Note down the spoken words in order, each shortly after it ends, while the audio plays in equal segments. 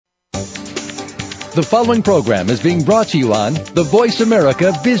The following program is being brought to you on the Voice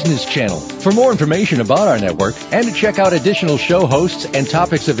America Business Channel. For more information about our network and to check out additional show hosts and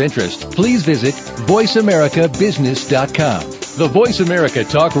topics of interest, please visit voiceamericabusiness.com. The Voice America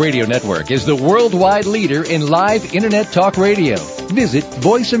Talk Radio Network is the worldwide leader in live Internet talk radio. Visit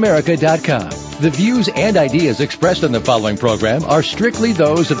voiceamerica.com. The views and ideas expressed on the following program are strictly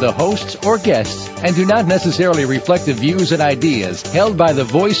those of the hosts or guests and do not necessarily reflect the views and ideas held by the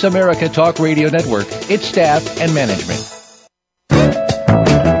Voice America Talk Radio Network, its staff, and management.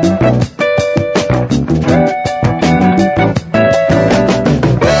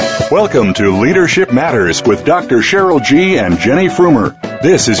 Welcome to Leadership Matters with Dr. Cheryl G. and Jenny Frumer.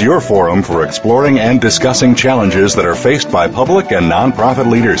 This is your forum for exploring and discussing challenges that are faced by public and nonprofit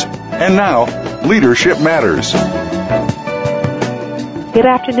leaders. And now, Leadership Matters. Good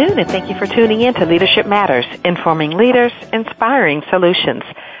afternoon, and thank you for tuning in to Leadership Matters, informing leaders, inspiring solutions.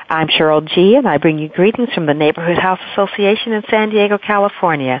 I'm Cheryl G., and I bring you greetings from the Neighborhood House Association in San Diego,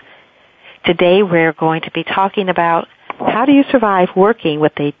 California. Today, we're going to be talking about how do you survive working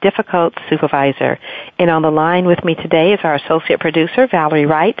with a difficult supervisor? And on the line with me today is our associate producer, Valerie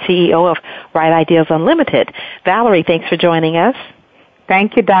Wright, CEO of Wright Ideas Unlimited. Valerie, thanks for joining us.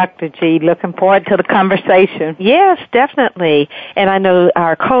 Thank you, Dr. G. Looking forward to the conversation. Yes, definitely. And I know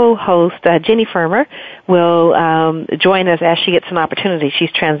our co-host, Jenny Frumer, will join us as she gets an opportunity.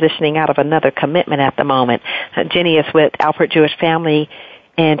 She's transitioning out of another commitment at the moment. Jenny is with Alfred Jewish Family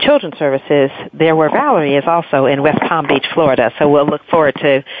and Children's Services, there where Valerie is also in West Palm Beach, Florida. So we'll look forward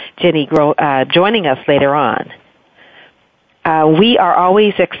to Jenny joining us later on. We are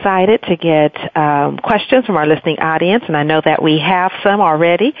always excited to get questions from our listening audience, and I know that we have some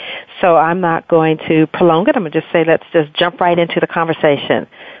already, so I'm not going to prolong it. I'm going to just say let's just jump right into the conversation.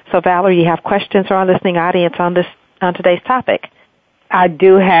 So, Valerie, you have questions from our listening audience on today's topic? I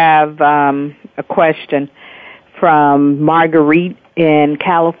do have a question from Marguerite in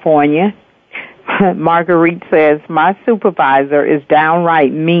California. Marguerite says, my supervisor is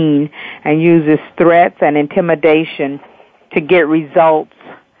downright mean and uses threats and intimidation to get results.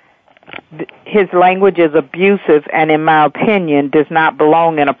 His language is abusive and, in my opinion, does not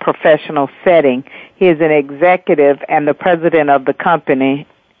belong in a professional setting. He is an executive and the president of the company,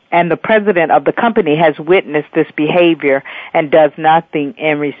 and the president of the company has witnessed this behavior and does nothing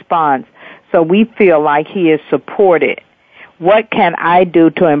in response. So we feel like he is supported. What can I do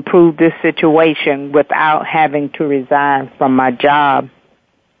to improve this situation without having to resign from my job?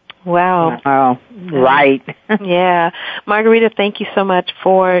 Wow. Oh, right. Yeah. Margarita, thank you so much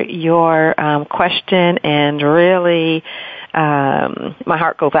for your question, and really my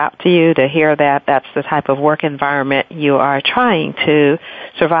heart goes out to you to hear that that's the type of work environment you are trying to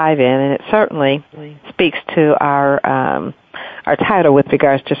survive in, and it certainly speaks to our title with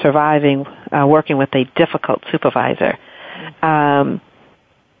regards to surviving working with a difficult supervisor. I'm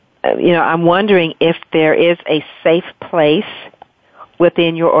wondering if there is a safe place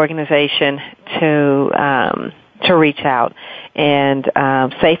within your organization to reach out, and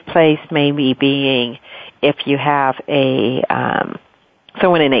safe place maybe being if you have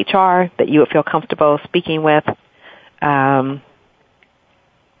someone in HR that you would feel comfortable speaking with, and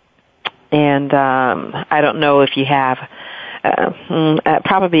I don't know if you have. That's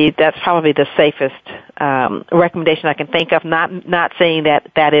probably the safest recommendation I can think of. Not saying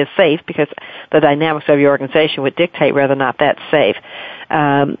that is safe, because the dynamics of your organization would dictate whether or not that's safe.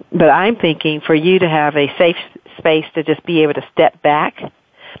 But I'm thinking for you to have a safe space to just be able to step back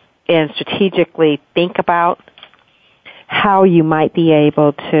and strategically think about how you might be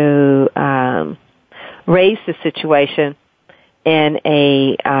able to raise the situation in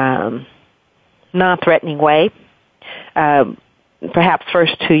a non-threatening way. Perhaps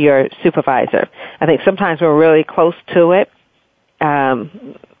first to your supervisor. I think sometimes we're really close to it.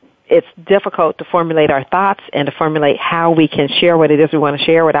 It's difficult to formulate our thoughts and to formulate how we can share what it is we want to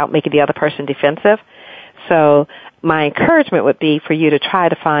share without making the other person defensive. So my encouragement would be for you to try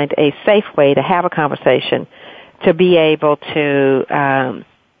to find a safe way to have a conversation, to be able to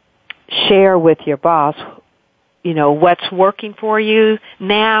share with your boss, what's working for you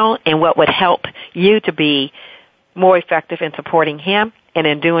now and what would help you to be more effective in supporting him and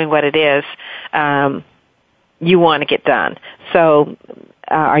in doing what it is you want to get done. So,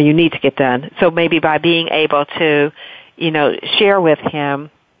 or you need to get done. So maybe by being able to, share with him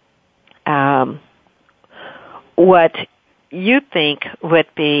what you think would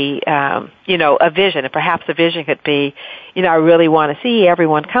be, a vision. And perhaps the vision could be, I really want to see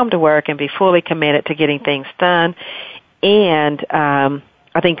everyone come to work and be fully committed to getting things done. And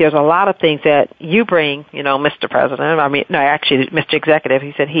I think there's a lot of things that you bring, Mr. President. Actually, Mr. Executive.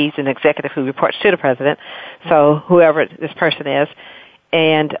 He said he's an executive who reports to the President, so whoever this person is.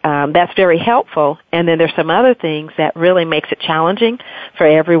 And that's very helpful. And then there's some other things that really makes it challenging for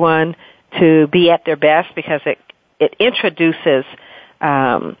everyone to be at their best, because it introduces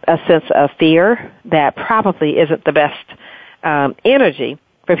a sense of fear that probably isn't the best energy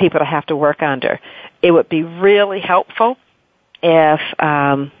for people to have to work under. It would be really helpful if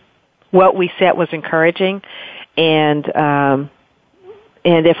what we said was encouraging, and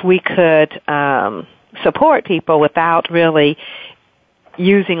if we could support people without really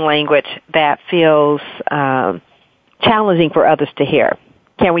using language that feels challenging for others to hear.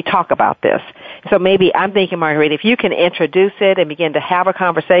 Can we talk about this? So maybe I'm thinking, Marguerite, if you can introduce it and begin to have a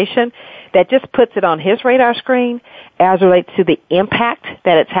conversation that just puts it on his radar screen as it relates to the impact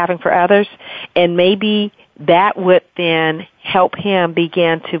that it's having for others, and maybe that would then help him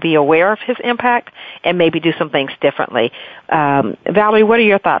begin to be aware of his impact and maybe do some things differently. Valerie, what are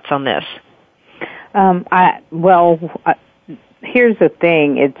your thoughts on this? Here's the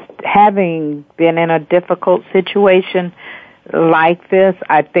thing. It's having been in a difficult situation like this,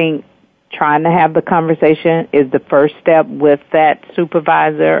 I think trying to have the conversation is the first step with that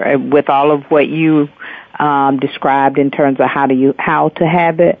supervisor, and with all of what you described in terms of how to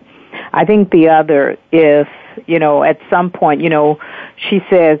have it. I think the other, if, at some point, she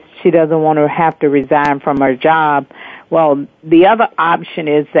says she doesn't want to have to resign from her job. Well, the other option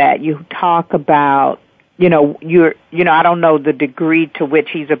is that you talk about, I don't know the degree to which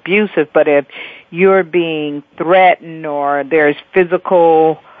he's abusive, but if you're being threatened or there's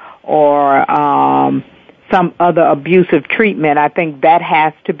physical or some other abusive treatment, I think that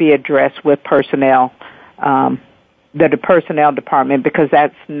has to be addressed with personnel, the personnel department, because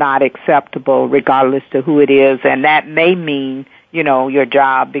that's not acceptable regardless to who it is. And that may mean, your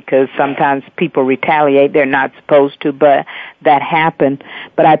job, because sometimes people retaliate. They're not supposed to, but that happened.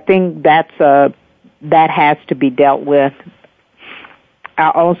 But I think that has to be dealt with. I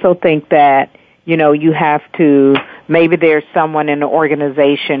also think that, you have to, maybe there's someone in the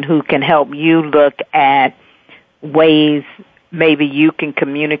organization who can help you look at ways maybe you can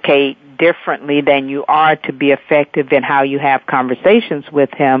communicate differently than you are to be effective in how you have conversations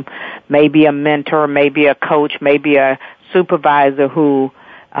with him. Maybe a mentor, maybe a coach, maybe a supervisor who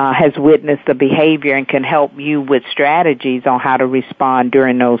has witnessed the behavior and can help you with strategies on how to respond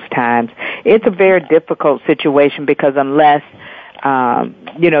during those times. It's a very difficult situation, because unless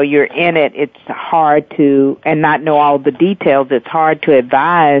you're in it, it's hard to, and not know all the details, it's hard to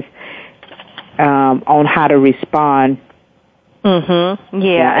advise on how to respond. Mm-hmm.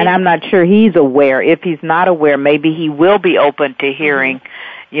 Yeah. And I'm not sure he's aware. If he's not aware, maybe he will be open to hearing,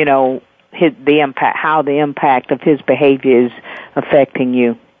 the impact, how the impact of his behavior is affecting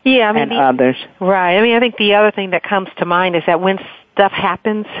you. Yeah, and others. Right. I think the other thing that comes to mind is that when stuff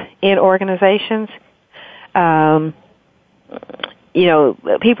happens in organizations, people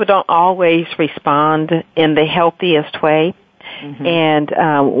don't always respond in the healthiest way. Mm-hmm. And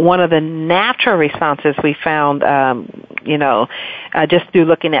one of the natural responses we found, just through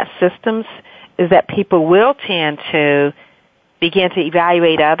looking at systems, is that people will tend to begin to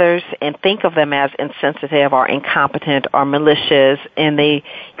evaluate others and think of them as insensitive or incompetent or malicious, and they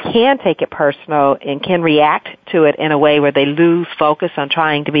can take it personal and can react to it in a way where they lose focus on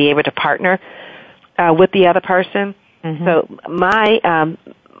trying to be able to partner with the other person. Mm-hmm. So my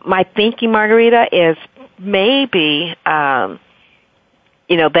thinking, Margarita, is maybe that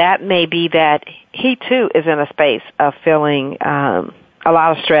may be that he too is in a space of feeling a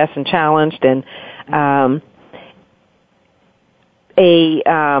lot of stress and challenged, and a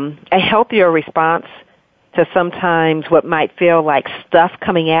healthier response to sometimes what might feel like stuff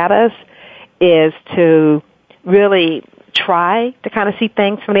coming at us is to really try to kind of see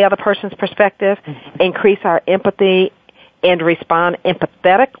things from the other person's perspective, mm-hmm. increase our empathy, and respond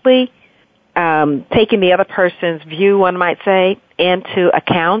empathetically, taking the other person's view, one might say, into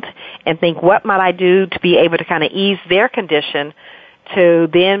account, and think, what might I do to be able to kind of ease their condition, to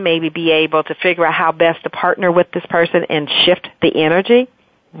then maybe be able to figure out how best to partner with this person and shift the energy,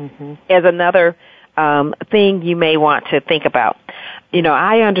 mm-hmm. is another thing you may want to think about.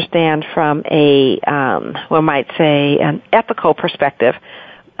 I understand from a, one might say, an ethical perspective,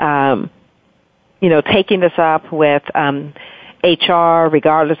 taking this up with HR,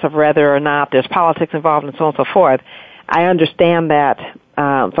 regardless of whether or not there's politics involved and so on and so forth. I understand that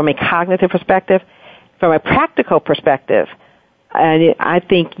from a cognitive perspective. From a practical perspective, I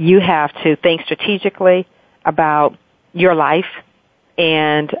think you have to think strategically about your life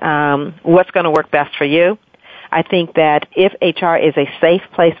and what's going to work best for you. I think that if HR is a safe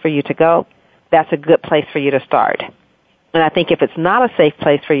place for you to go, that's a good place for you to start. And I think if it's not a safe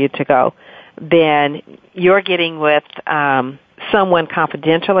place for you to go, then you're getting with someone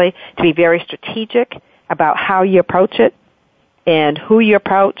confidentially to be very strategic about how you approach it and who you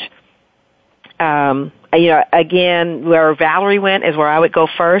approach. Again, where Valerie went is where I would go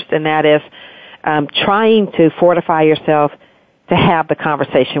first, and that is trying to fortify yourself to have the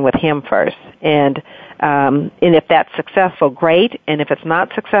conversation with him first. And if that's successful, great. And if it's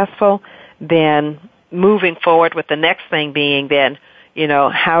not successful, then moving forward with the next thing being then,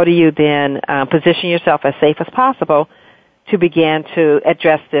 how do you then position yourself as safe as possible to begin to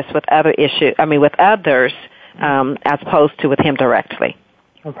address this with with others, as opposed to with him directly.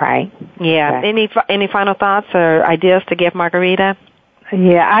 Right. Yeah. Okay. Any final thoughts or ideas to give Margarita?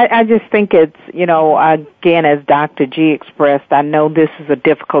 Yeah, I just think it's, again, as Dr. G expressed, I know this is a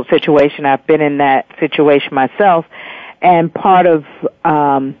difficult situation. I've been in that situation myself, and part of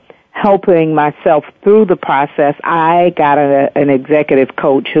helping myself through the process, I got an executive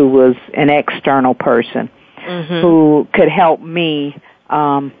coach who was an external person who could help me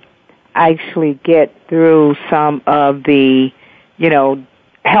actually get through some of the,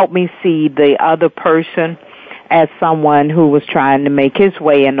 help me see the other person as someone who was trying to make his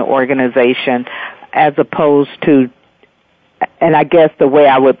way in the organization, as opposed to, and I guess the way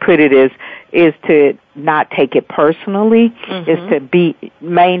I would put it is to not take it personally, is to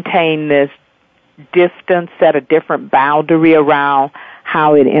maintain this distance, set a different boundary around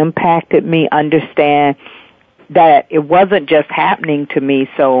how it impacted me, understand that it wasn't just happening to me.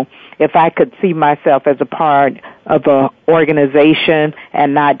 So if I could see myself as a part of an organization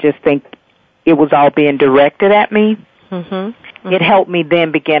and not just think it was all being directed at me, it helped me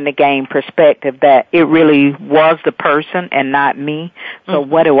then begin to gain perspective that it really was the person and not me. So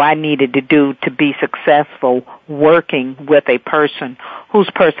what do I needed to do to be successful working with a person whose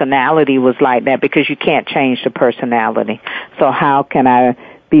personality was like that, because you can't change the personality. So how can I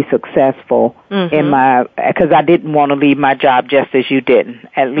be successful in because I didn't want to leave my job just as you didn't,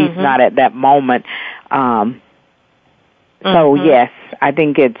 at least not at that moment. So yes, I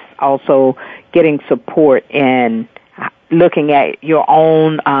think it's also getting support in looking at your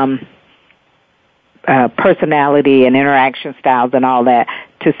own personality and interaction styles and all that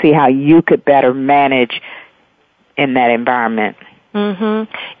to see how you could better manage in that environment.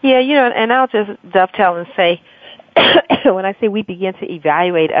 Yeah, and I'll just dovetail and say, when I say we begin to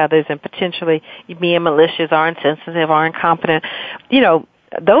evaluate others and potentially being malicious or insensitive or incompetent,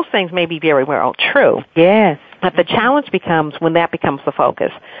 those things may be very well true. Yes. But the challenge becomes when that becomes the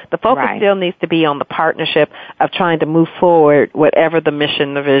focus. The focus still needs to be on the partnership of trying to move forward whatever the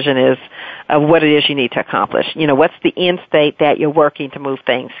mission, the vision is of what it is you need to accomplish. What's the end state that you're working to move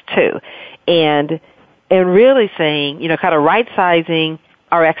things to? And really saying, kind of right-sizing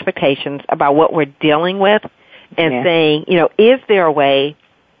our expectations about what we're dealing with and saying, is there a way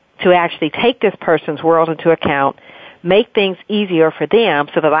to actually take this person's world into account, make things easier for them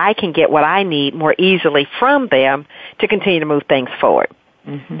so that I can get what I need more easily from them to continue to move things forward.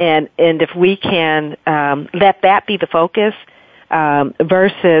 And if we can let that be the focus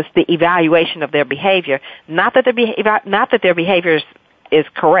versus the evaluation of their behavior, not that their behavior is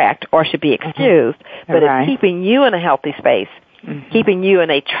correct or should be excused, but it's keeping you in a healthy space, keeping you in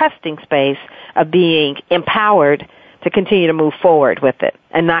a trusting space of being empowered to continue to move forward with it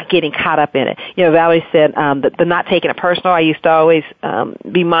and not getting caught up in it. Valerie said the not taking it personal. I used to always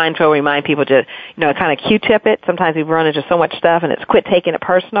be mindful, remind people to, kind of Q-tip it. Sometimes we run into so much stuff and it's quit taking it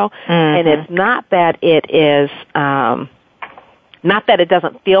personal. And it's not that it is, not that it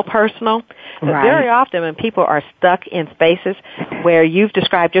doesn't feel personal, but very often when people are stuck in spaces where you've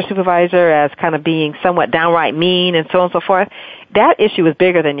described your supervisor as kind of being somewhat downright mean and so on and so forth, that issue is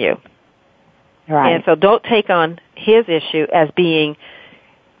bigger than you. And so don't take on his issue as being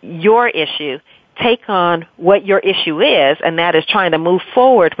your issue. Take on what your issue is, and that is trying to move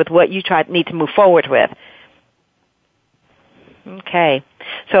forward with what you need to move forward with. Okay.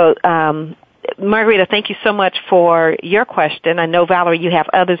 So, Margarita, thank you so much for your question. I know, Valerie, you have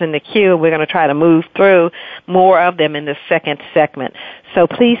others in the queue. We're going to try to move through more of them in this second segment. So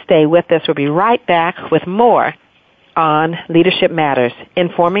please stay with us. We'll be right back with more on Leadership Matters,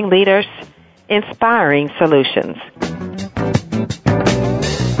 informing leaders, inspiring solutions.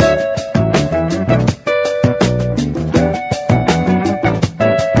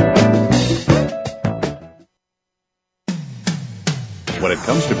 When it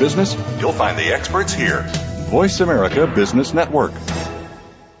comes to business, you'll find the experts here. Voice America Business Network.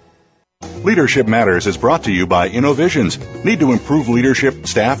 Leadership Matters is brought to you by InnoVisions. Need to improve leadership,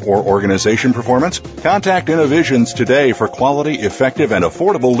 staff, or organization performance? Contact InnoVisions today for quality, effective, and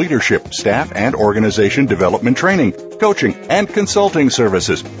affordable leadership, staff, and organization development training, coaching, and consulting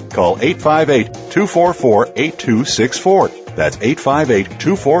services. Call 858-244-8264. That's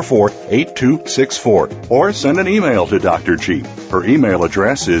 858-244-8264. Or send an email to Dr. G. Her email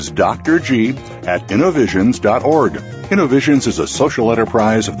address is drg@innovisions.org. InnoVisions is a social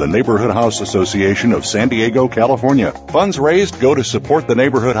enterprise of the Neighborhood House Association of San Diego, California. Funds raised go to support the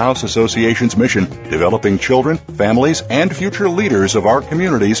Neighborhood House Association's mission, developing children, families, and future leaders of our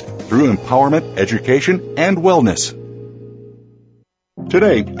communities through empowerment, education, and wellness.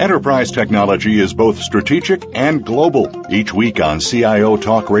 Today, enterprise technology is both strategic and global. Each week on CIO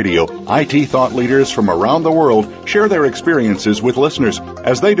Talk Radio, IT thought leaders from around the world share their experiences with listeners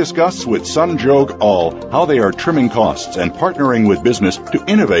as they discuss with Sanjog Aul how they are trimming costs and partnering with business to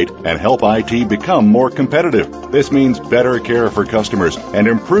innovate and help IT become more competitive. This means better care for customers and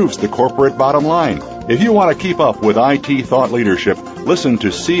improves the corporate bottom line. If you want to keep up with IT thought leadership, listen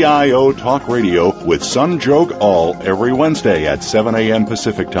to CIO Talk Radio with Sanjog Aul every Wednesday at 7 a.m.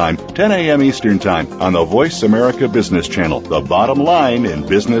 Pacific Time, 10 a.m. Eastern Time on the Voice America Business Channel, the bottom line in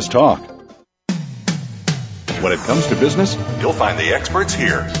business talk. When it comes to business, you'll find the experts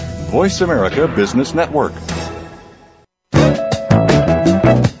here. Voice America Business Network.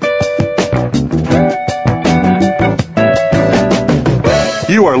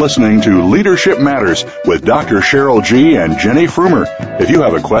 You are listening to Leadership Matters with Dr. Cheryl G. and Jenny Frumer. If you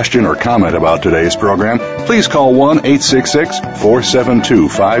have a question or comment about today's program, please call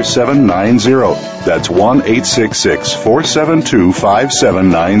 1-866-472-5790. That's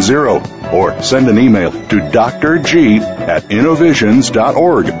 1-866-472-5790. Or send an email to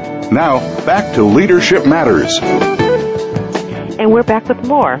drg@innovisions.org. Now, back to Leadership Matters. And we're back with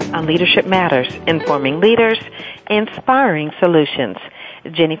more on Leadership Matters, informing leaders, inspiring solutions.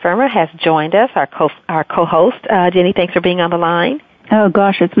 Jenny Frumer has joined us, our co-host. Jenny, thanks for being on the line. Oh,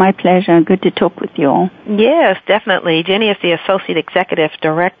 gosh, it's my pleasure. Good to talk with you all. Yes, definitely. Jenny is the Associate Executive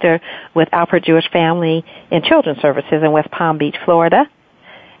Director with Alfred Jewish Family and Children's Services in West Palm Beach, Florida.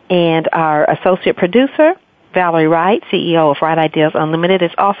 And our Associate Producer, Valerie Wright, CEO of Right Ideas Unlimited,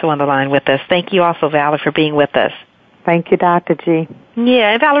 is also on the line with us. Thank you also, Valerie, for being with us. Thank you, Dr. G.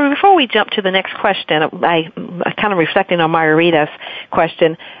 Yeah, and Valerie, before we jump to the next question, I kind of reflecting on Margarita's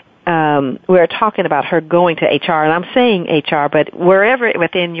question, we're talking about her going to HR, and I'm saying HR, but wherever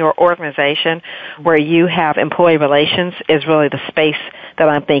within your organization where you have employee relations is really the space that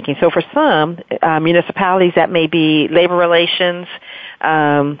I'm thinking. So for some municipalities, that may be labor relations,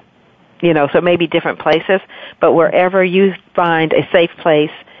 so it may be different places, but wherever you find a safe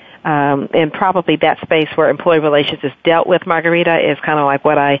place, and probably that space where employee relations is dealt with, Margarita, is kind of like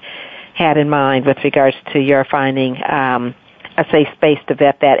what I had in mind with regards to your finding a safe space to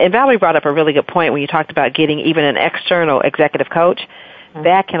vet that. And Valerie brought up a really good point when you talked about getting even an external executive coach. Mm-hmm.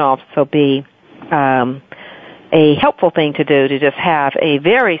 That can also be a helpful thing to do, to just have a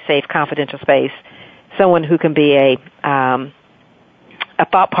very safe, confidential space, someone who can be a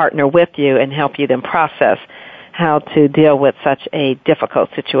thought partner with you and help you then process how to deal with such a difficult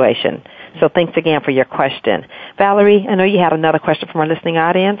situation. So thanks again for your question. Valerie, I know you had another question from our listening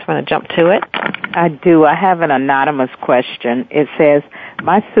audience. Want to jump to it? I do. I have an anonymous question. It says,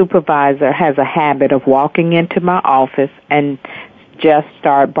 my supervisor has a habit of walking into my office and just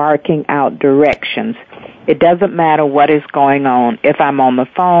start barking out directions. It doesn't matter what is going on. If I'm on the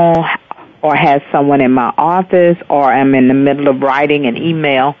phone or have someone in my office or I'm in the middle of writing an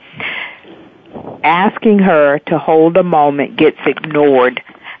email, asking her to hold a moment gets ignored.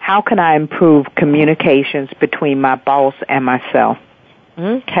 How can I improve communications between my boss and myself?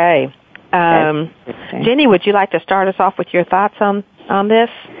 Okay. Jenny, would you like to start us off with your thoughts on this?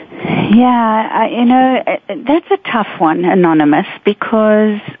 Yeah, that's a tough one, Anonymous,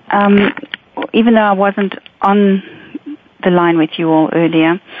 because even though I wasn't on the line with you all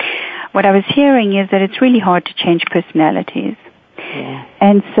earlier, what I was hearing is that it's really hard to change personalities. Yeah.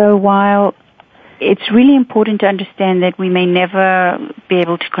 And so while it's really important to understand that we may never be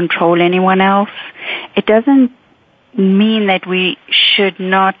able to control anyone else, it doesn't mean that we should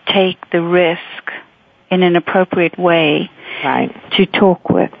not take the risk in an appropriate way to talk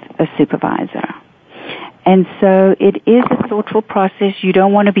with a supervisor. And so it is a thoughtful process. You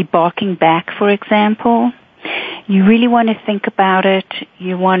don't want to be barking back, for example. You really want to think about it.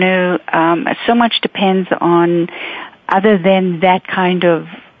 You want to, so much depends on, other than that kind of,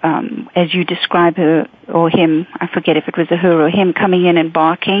 as you describe her or him, I forget if it was a her or him, coming in and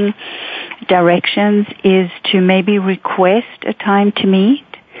barking directions, is to maybe request a time to meet.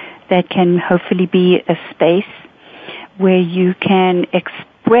 that can hopefully be a space where you can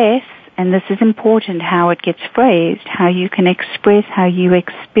express, and this is important how it gets phrased, how you can express how you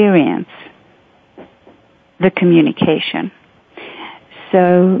experience the communication.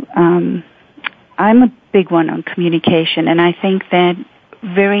 So I'm a big one on communication, and I think that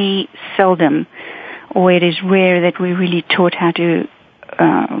very seldom, or it is rare, that we're really taught how to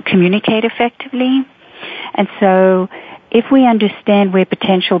communicate effectively. And so if we understand where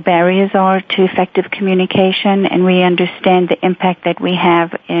potential barriers are to effective communication, and we understand the impact that we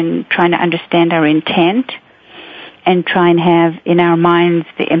have in trying to understand our intent and try and have in our minds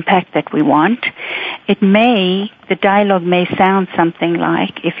the impact that we want, the dialogue may sound something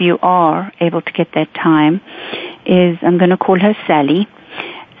like, if you are able to get that time, is, I'm going to call her Sally.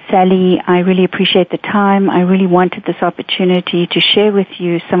 Sally, I really appreciate the time. I really wanted this opportunity to share with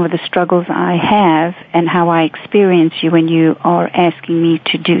you some of the struggles I have and how I experience you when you are asking me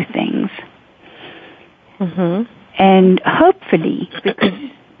to do things. Mm-hmm. And hopefully, because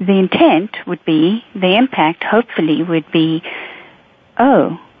the intent would be, the impact hopefully would be,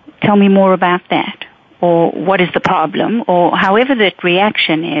 oh, tell me more about that, or what is the problem, or however that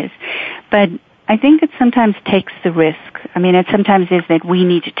reaction is. But I think it sometimes takes the risk. I mean, it sometimes is that we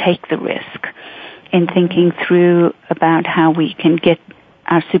need to take the risk in thinking through about how we can get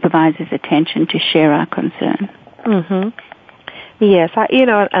our supervisor's attention to share our concern. Mm-hmm. Yes,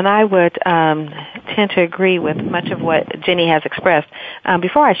 and I would tend to agree with much of what Jenny has expressed.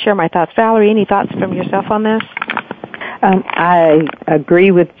 Before I share my thoughts, Valerie, any thoughts from yourself on this? I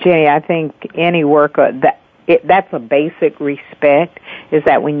agree with Jenny. I think any worker that's a basic respect, is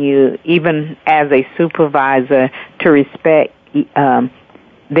that when you, even as a supervisor, to respect the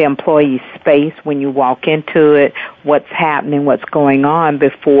employee's space when you walk into it, what's happening, what's going on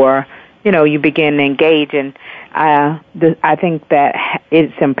before, you begin to engage. And I think that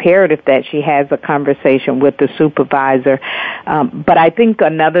it's imperative that she has a conversation with the supervisor. But I think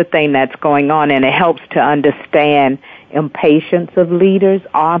another thing that's going on, and it helps to understand impatience of leaders,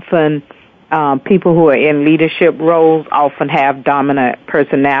 often people who are in leadership roles often have dominant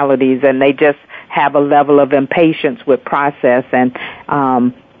personalities, and they just have a level of impatience with process and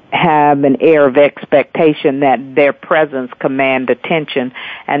have an air of expectation that their presence command attention.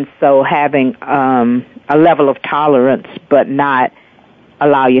 And so having a level of tolerance but not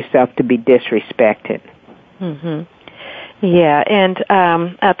allow yourself to be disrespected. Mm-hmm. Yeah, and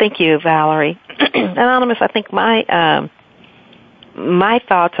thank you, Valerie. Anonymous, I think my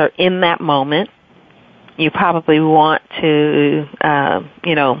thoughts are in that moment. You probably want to,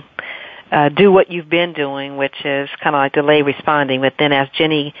 do what you've been doing, which is kind of like delay responding. But then as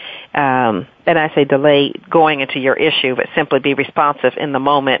Jenny, and I say delay going into your issue, but simply be responsive in the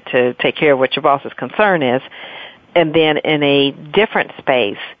moment to take care of what your boss's concern is. And then in a different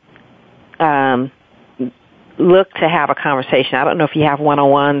space, look to have a conversation. I don't know if you have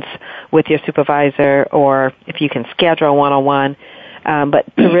one-on-ones with your supervisor or if you can schedule a one-on-one.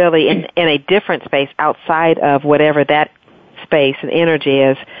 But to really, in a different space outside of whatever that space and energy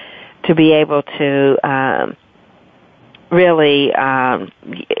is, to be able to really, and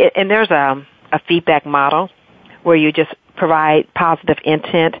there's a feedback model where you just provide positive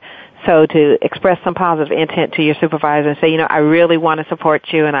intent. So to express some positive intent to your supervisor and say, I really want to support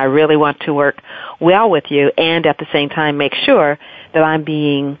you and I really want to work well with you, and at the same time make sure that I'm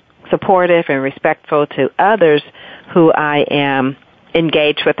being supportive and respectful to others who I am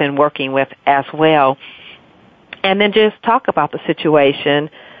engaged with and working with as well. And then just talk about the situation,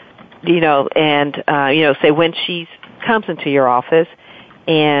 and, say when she comes into your office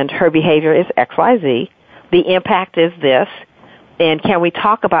and her behavior is XYZ, the impact is this, and can we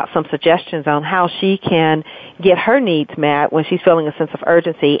talk about some suggestions on how she can get her needs met when she's feeling a sense of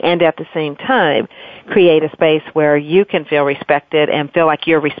urgency, and at the same time create a space where you can feel respected and feel like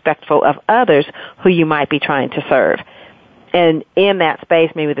you're respectful of others who you might be trying to serve. And in that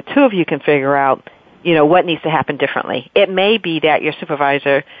space, maybe the two of you can figure out, what needs to happen differently. It may be that your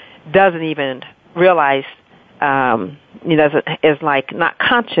supervisor doesn't even realize, is like not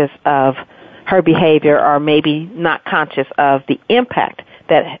conscious of her behavior, or maybe not conscious of the impact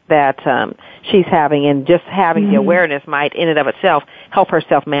that she's having, and just having the awareness might in and of itself help her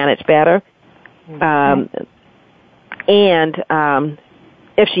self-manage better. And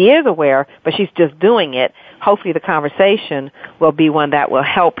if she is aware, but she's just doing it, hopefully the conversation will be one that will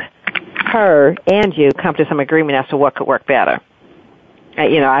help her and you come to some agreement as to what could work better.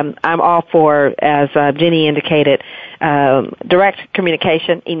 I'm all for, as Jenny indicated, direct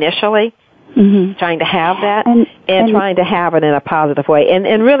communication initially, trying to have that, and trying to have it in a positive way,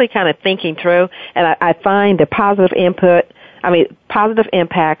 and really kind of thinking through. And I find the positive input positive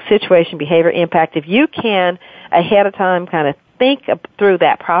impact, situation, behavior impact. If you can ahead of time kind of think through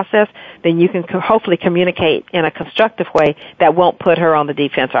that process, then you can hopefully communicate in a constructive way that won't put her on the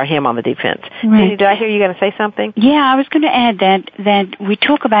defense or him on the defense. Right. Did I hear you going to say something? Yeah, I was going to add that we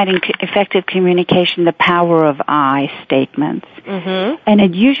talk about in effective communication the power of I statements. Mm-hmm. And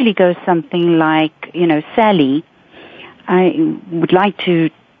it usually goes something like, Sally, I would like to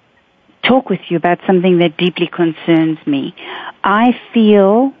talk with you about something that deeply concerns me. I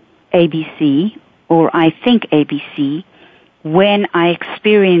feel ABC, or I think ABC, when I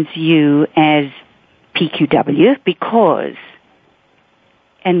experience you as PQW, because,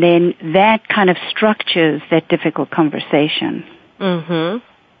 and then that kind of structures that difficult conversation. Mm-hmm.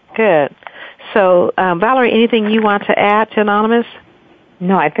 Good. So, Valerie, anything you want to add to Anonymous?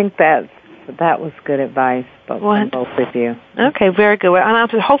 No, I think that was good advice from both of you. Okay, very good. Well,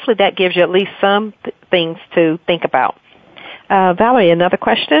 hopefully that gives you at least some things to think about. Valerie, another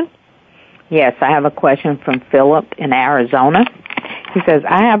question? Yes, I have a question from Philip in Arizona. He says,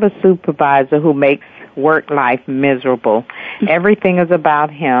 I have a supervisor who makes work life miserable. Everything is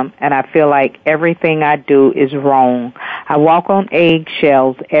about him, and I feel like everything I do is wrong. I walk on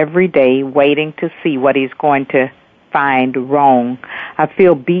eggshells every day waiting to see what he's going to find wrong. I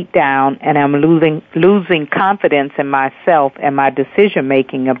feel beat down, and I'm losing confidence in myself and my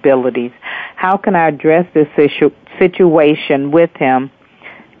decision-making abilities. How can I address this situation with him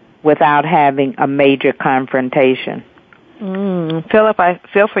without having a major confrontation? Philip, I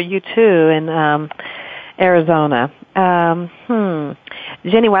feel for you too in Arizona.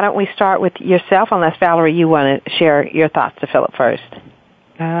 Jenny, why don't we start with yourself, unless Valerie, you want to share your thoughts to Philip first.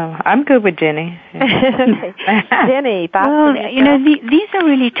 I'm good with Jenny. Jenny, thoughts? Well, these are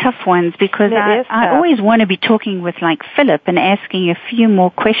really tough ones because I always want to be talking with like Philip and asking a few more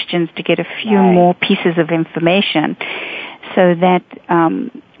questions to get a few more pieces of information, so that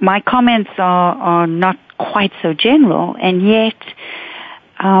my comments are not quite so general, and yet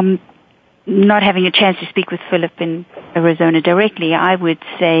not having a chance to speak with Philip in Arizona directly, I would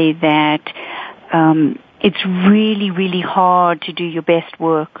say that it's really, really hard to do your best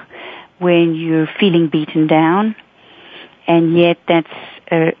work when you're feeling beaten down, and yet that's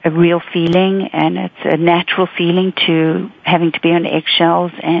a real feeling, and it's a natural feeling to having to be on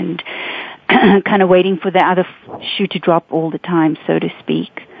eggshells and kind of waiting for the other shoe to drop all the time, so to speak.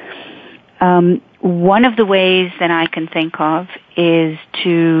 One of the ways that I can think of is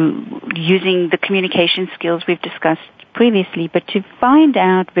using the communication skills we've discussed previously, but to find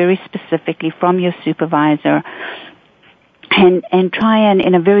out very specifically from your supervisor and try and,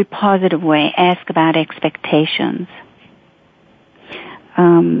 in a very positive way, ask about expectations.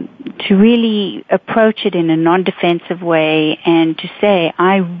 To really approach it in a non-defensive way and to say,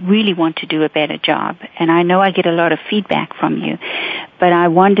 I really want to do a better job, and I know I get a lot of feedback from you, but I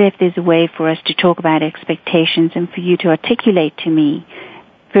wonder if there's a way for us to talk about expectations and for you to articulate to me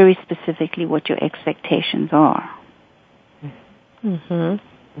very specifically what your expectations are.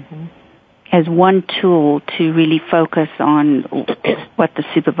 Mm-hmm. Mm-hmm. As one tool to really focus on what the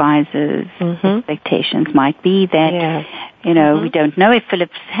supervisor's expectations might be, that, we don't know if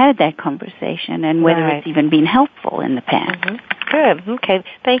Philip's had that conversation and whether it's even been helpful in the past. Good. Okay.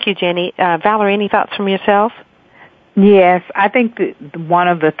 Thank you, Jenny. Valerie, any thoughts from yourself? Yes, I think that one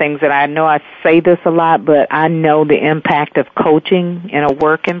of the things that I know, I say this a lot, but I know the impact of coaching in a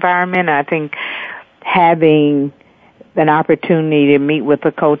work environment. I think having an opportunity to meet with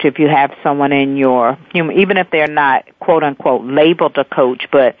a coach, if you have someone in your, even if they're not quote unquote labeled a coach,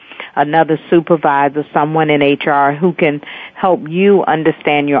 but another supervisor, someone in HR who can help you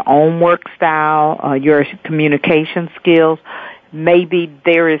understand your own work style, your communication skills. Maybe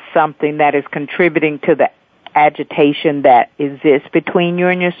there is something that is contributing to the agitation that exists between you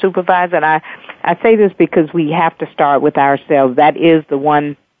and your supervisor. And I say this because we have to start with ourselves. That is the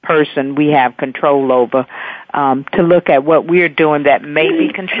one person we have control over, to look at what we're doing that may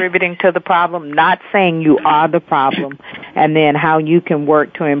be contributing to the problem, not saying you are the problem, and then how you can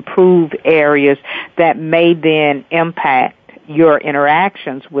work to improve areas that may then impact your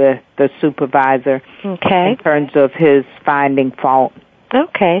interactions with the supervisor in terms of his finding fault.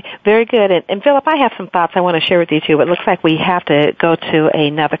 Okay, very good. And Philip, I have some thoughts I want to share with you too, but it looks like we have to go to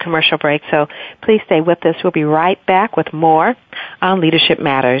another commercial break, so please stay with us. We'll be right back with more on Leadership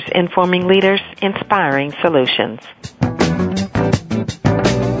Matters, informing leaders, inspiring solutions.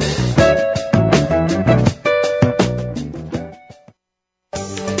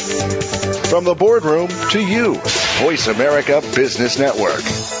 From the boardroom to you, Voice America Business Network.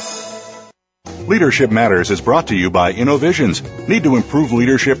 Leadership Matters is brought to you by InnoVisions. Need to improve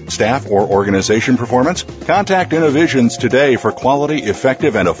leadership, staff, or organization performance? Contact InnoVisions today for quality,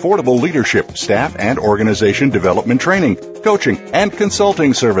 effective, and affordable leadership, staff, and organization development training, coaching, and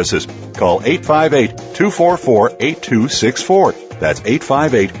consulting services. Call 858-244-8264. That's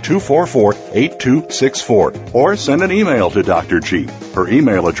 858-244-8264. Or send an email to Dr. G. Her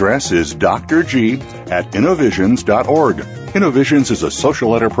email address is drg@innovisions.org. InnoVisions is a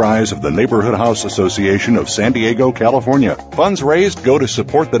social enterprise of the Neighborhood House Association of San Diego, California. Funds raised go to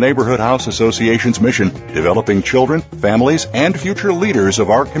support the Neighborhood House Association's mission, developing children, families, and future leaders of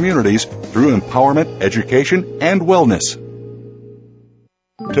our communities through empowerment, education, and wellness.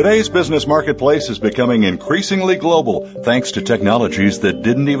 Today's business marketplace is becoming increasingly global thanks to technologies that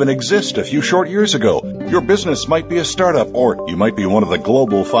didn't even exist a few short years ago. Your business might be a startup, or you might be one of the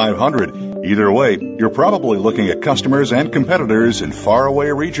Global 500. Either way, you're probably looking at customers and competitors in faraway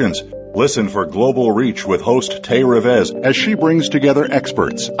regions. Listen for Global Reach with host Tay Revez as she brings together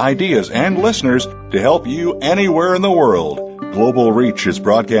experts, ideas, and listeners to help you anywhere in the world. Global Reach is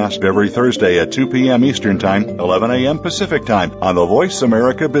broadcast every Thursday at 2 p.m. Eastern Time, 11 a.m. Pacific Time on the Voice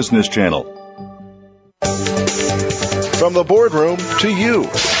America Business Channel. From the boardroom to you,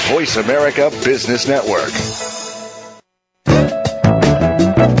 Voice America Business Network.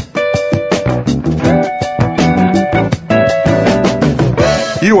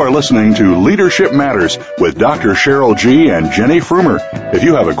 You are listening to Leadership Matters with Dr. Cheryl G. and Jenny Frumer. If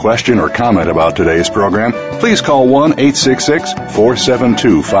you have a question or comment about today's program, please call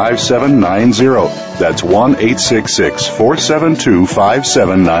 1-866-472-5790. That's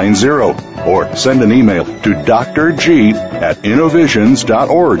 1-866-472-5790. Or send an email to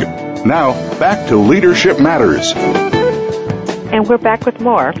drg@innovisions.org. Now, back to Leadership Matters. And we're back with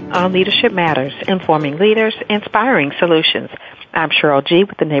more on Leadership Matters, informing leaders, inspiring solutions. I'm Cheryl G.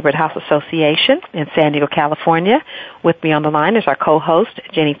 with the Neighborhood House Association in San Diego, California. With me on the line is our co-host,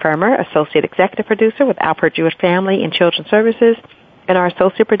 Jenny Firmer, Associate Executive Producer with Alpert Jewish Family and Children's Services, and our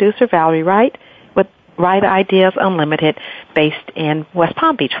Associate Producer, Valerie Wright, with Wright Ideas Unlimited, based in West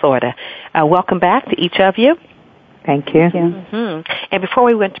Palm Beach, Florida. Welcome back to each of you. Thank you. Mm-hmm. And before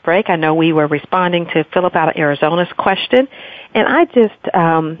we went to break, I know we were responding to Philip out of Arizona's question, and I just...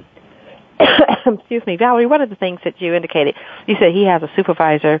 excuse me, Valerie, one of the things that you indicated, you said he has a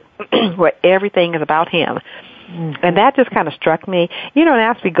supervisor where everything is about him. Mm-hmm. And that just kind of struck me. You know, and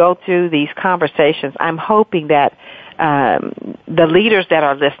as we go through these conversations, I'm hoping that the leaders that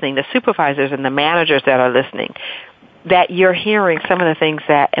are listening, the supervisors and the managers that are listening, that you're hearing some of the things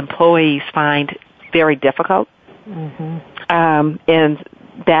that employees find very difficult. Mm-hmm. And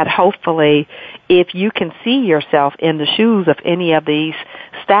that hopefully, if you can see yourself in the shoes of any of these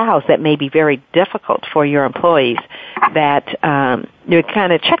styles that may be very difficult for your employees, that you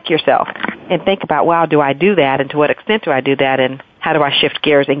kind of check yourself and think about, wow, do I do that, and to what extent do I do that, and how do I shift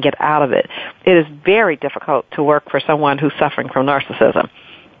gears and get out of it? It is very difficult to work for someone who's suffering from narcissism.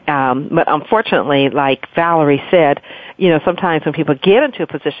 But unfortunately, like Valerie said, you know, sometimes when people get into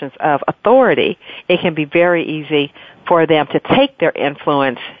positions of authority, it can be very easy for them to take their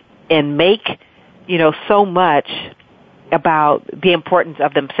influence and make, you know, so much about the importance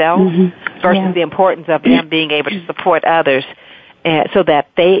of themselves versus the importance of them being able to support others, so that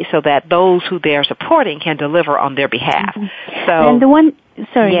those who they're supporting can deliver on their behalf. So, and the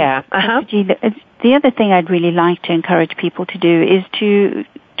other thing I'd really like to encourage people to do is to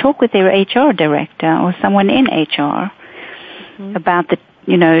talk with their HR director or someone in HR about the,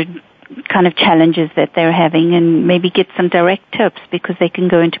 you know, kind of challenges that they're having, and maybe get some direct tips, because they can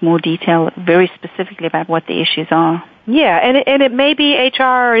go into more detail very specifically about what the issues are. Yeah, and it may be HR,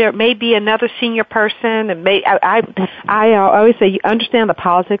 or it may be another senior person. I always say, you understand the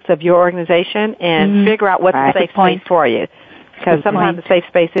politics of your organization and figure out what's the safe space for you. Because sometimes the safe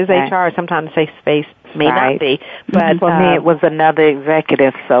space is HR, sometimes the safe space may not be. But for me, it was another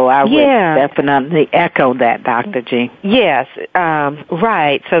executive, so I would definitely echo that, Dr. G. Yes,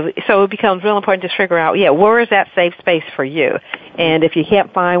 right. So it becomes real important to figure out, where is that safe space for you? And if you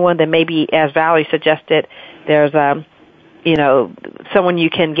can't find one, then maybe, as Valerie suggested, there's someone you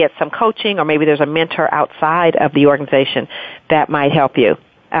can get some coaching, or maybe there's a mentor outside of the organization that might help you.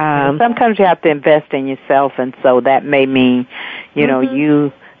 Sometimes you have to invest in yourself, and so that may mean,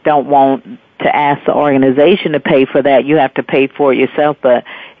 you don't want to ask the organization to pay for that. You have to pay for it yourself. But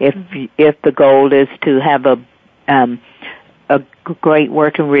if the goal is to have a great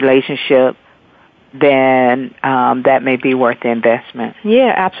working relationship, then that may be worth the investment.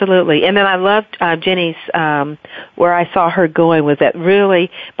 Yeah, absolutely. And then I loved Jenny's, where I saw her going was that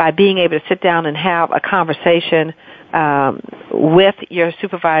really by being able to sit down and have a conversation with your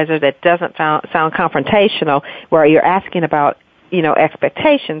supervisor that doesn't sound confrontational, where you're asking about,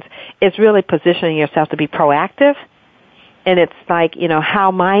 expectations, is really positioning yourself to be proactive. And it's like,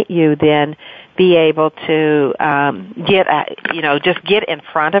 how might you then be able to just get in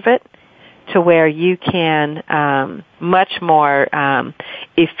front of it to where you can much more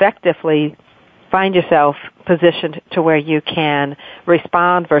effectively find yourself positioned to where you can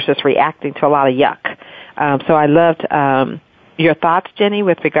respond versus reacting to a lot of yuck. So I loved your thoughts, Jenny,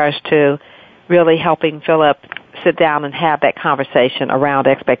 with regards to really helping Philip sit down and have that conversation around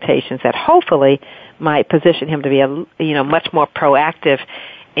expectations that hopefully might position him to be much more proactive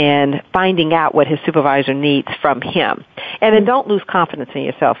in finding out what his supervisor needs from him. And then don't lose confidence in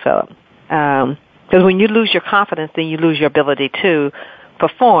yourself, Philip. Because when you lose your confidence, then you lose your ability to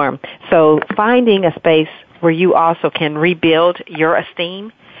perform. So finding a space where you also can rebuild your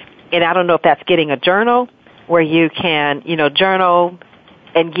esteem, and I don't know if that's getting a journal where you can, journal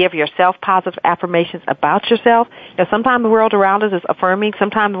and give yourself positive affirmations about yourself. Sometimes the world around us is affirming,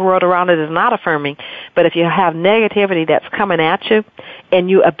 sometimes the world around us is not affirming. But if you have negativity that's coming at you and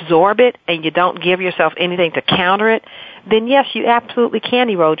you absorb it and you don't give yourself anything to counter it, then yes, you absolutely can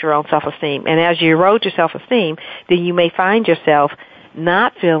erode your own self-esteem. And as you erode your self-esteem, then you may find yourself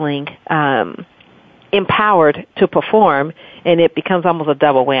not feeling empowered to perform, and it becomes almost a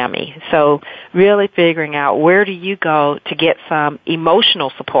double whammy. So really figuring out where do you go to get some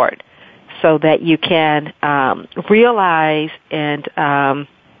emotional support so that you can realize and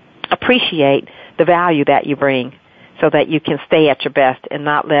appreciate the value that you bring so that you can stay at your best and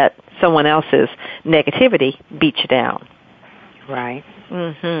not let someone else's negativity beat you down. Right.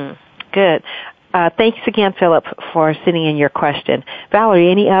 Mm-hmm. Good. Thanks again, Philip, for sending in your question.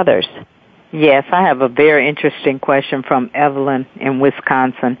 Valerie, any others? Yes, I have a very interesting question from Evelyn in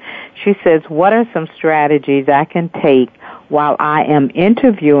Wisconsin. She says, what are some strategies I can take while I am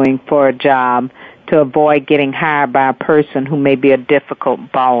interviewing for a job to avoid getting hired by a person who may be a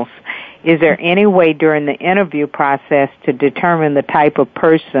difficult boss? Is there any way during the interview process to determine the type of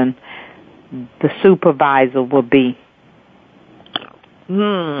person the supervisor will be?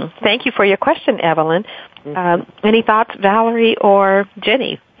 Thank you for your question, Evelyn. Any thoughts, Valerie or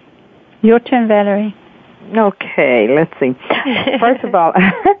Jenny? Your turn, Valerie. Okay, let's see. First of all,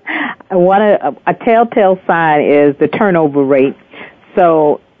 a telltale sign is the turnover rate.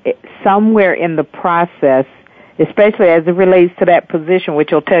 So somewhere in the process, especially as it relates to that position, which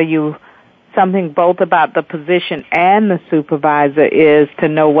will tell you something both about the position and the supervisor, is to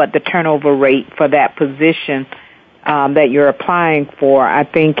know what the turnover rate for that position that you're applying for. I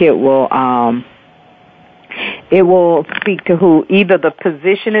think it will speak to who, either the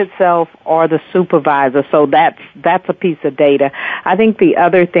position itself or the supervisor. So that's a piece of data. I think the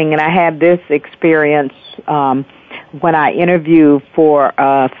other thing, and I had this experience when I interviewed for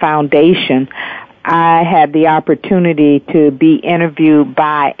a foundation, I had the opportunity to be interviewed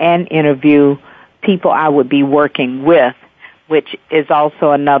by and interview people I would be working with, which is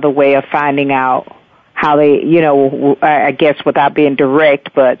also another way of finding out how they, I guess without being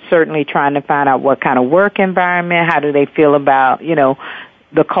direct, but certainly trying to find out what kind of work environment, how do they feel about,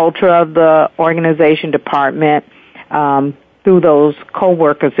 the culture of the organization, department, through those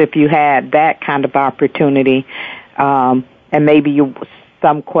coworkers, if you had that kind of opportunity. And maybe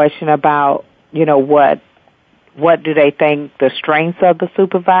some question about, what do they think the strengths of the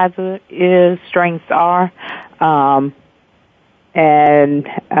supervisor are. And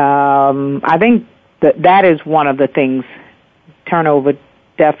I think that is one of the things. Turnover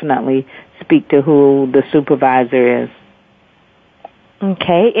definitely speak to who the supervisor is.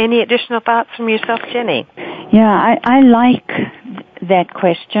 Okay. Any additional thoughts from yourself, Jenny? Yeah, I like that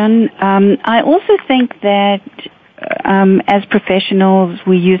question. I also think that as professionals,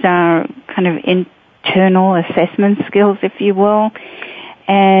 we use our kind of internal assessment skills, if you will,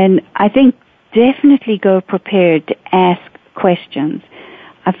 and I think definitely go prepared to ask questions.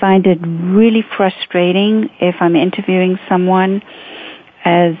 I find it really frustrating if I'm interviewing someone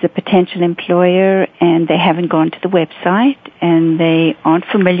as a potential employer and they haven't gone to the website and they aren't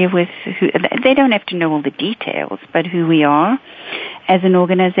familiar with they don't have to know all the details, but who we are as an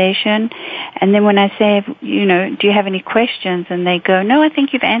organization. And then when I say, do you have any questions? And they go, no, I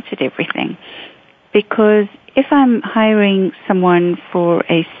think you've answered everything. Because if I'm hiring someone for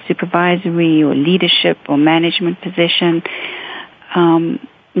a supervisory or leadership or management position,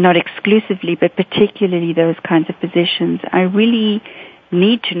 not exclusively, but particularly those kinds of positions, I really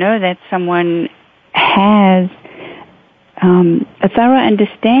need to know that someone has a thorough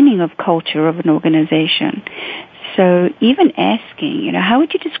understanding of culture of an organization. So even asking, how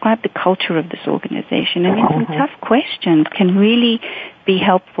would you describe the culture of this organization? I mean, some tough questions can really be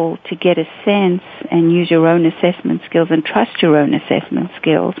helpful to get a sense and use your own assessment skills and trust your own assessment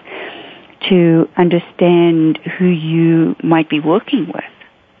skills to understand who you might be working with.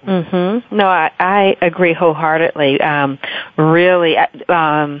 Mm-hmm. No, I agree wholeheartedly. Really,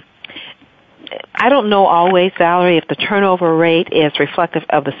 I don't know always, Valerie, if the turnover rate is reflective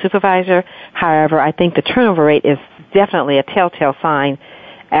of the supervisor. However, I think the turnover rate is definitely a telltale sign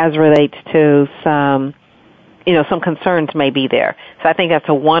as relates to some concerns may be there. So I think that's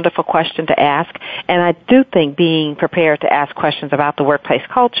a wonderful question to ask. And I do think being prepared to ask questions about the workplace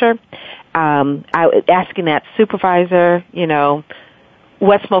culture, asking that supervisor,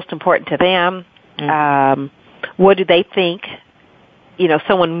 what's most important to them, what do they think,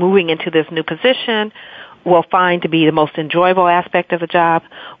 someone moving into this new position will find to be the most enjoyable aspect of the job.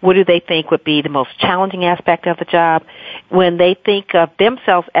 What do they think would be the most challenging aspect of the job? When they think of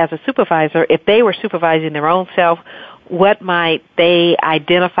themselves as a supervisor, if they were supervising their own self, what might they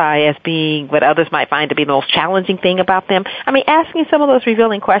identify as being what others might find to be the most challenging thing about them? I mean, asking some of those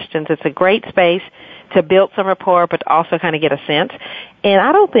revealing questions, it's a great space to build some rapport, but also kind of get a sense. And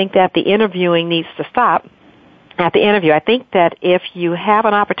I don't think that the interviewing needs to stop at the interview. I think that if you have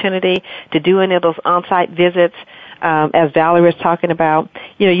an opportunity to do any of those on-site visits, as Valerie was talking about,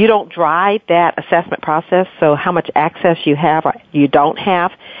 you don't drive that assessment process, so how much access you have or you don't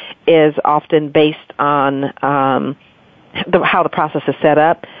have is often based on how the process is set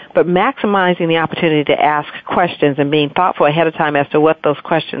up, but maximizing the opportunity to ask questions and being thoughtful ahead of time as to what those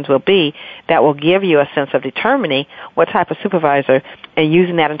questions will be, that will give you a sense of determining what type of supervisor, and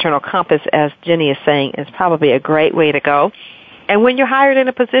using that internal compass, as Jenny is saying, is probably a great way to go. And when you're hired in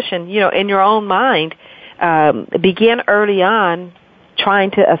a position, in your own mind, begin early on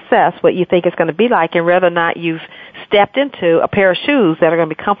trying to assess what you think it's going to be like, and whether or not you've stepped into a pair of shoes that are going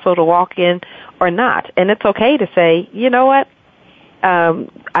to be comfortable to walk in or not. And it's okay to say, you know what,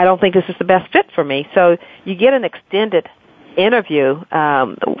 I don't think this is the best fit for me. So you get an extended interview,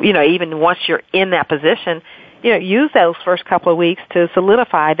 even once you're in that position, use those first couple of weeks to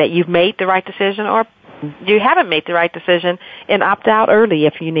solidify that you've made the right decision, or you haven't made the right decision, and opt out early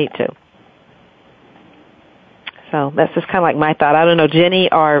if you need to. So that's just kind of like my thought. I don't know,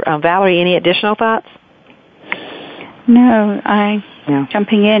 Jenny or Valerie, any additional thoughts? No,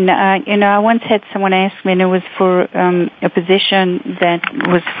 jumping in. I once had someone ask me, and it was for a position that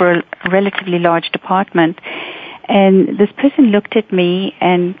was for a relatively large department, and this person looked at me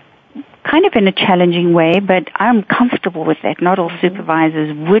and kind of in a challenging way, but I'm comfortable with that. Not all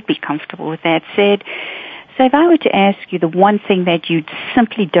supervisors would be comfortable with that. Said, so if I were to ask you the one thing that you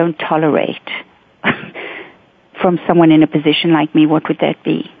simply don't tolerate from someone in a position like me, what would that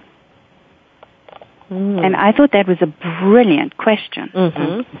be? And I thought that was a brilliant question.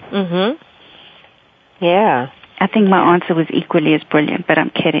 Yeah. I think my answer was equally as brilliant, but I'm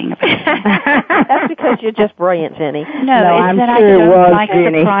kidding about that. That's because you're just brilliant, Jenny. No, it's that I don't like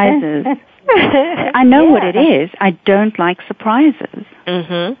surprises. I know what it is. I don't like surprises.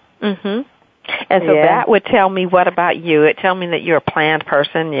 And so that would tell me, what about you? It tell me that you're a planned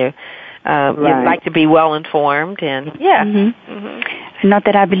person. You like to be well informed, and Not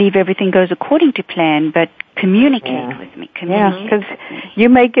that I believe everything goes according to plan, but communicate with me. Because you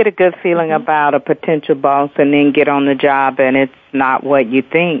may get a good feeling about a potential boss and then get on the job and it's not what you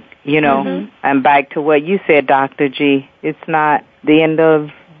think, And back to what you said, Dr. G, it's not the end of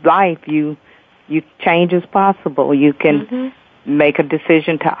life. Change is possible. You can make a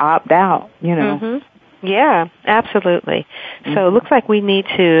decision to opt out, Yeah, absolutely. So it looks like we need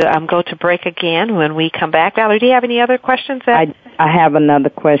to go to break again when we come back. Valerie, do you have any other questions? I have another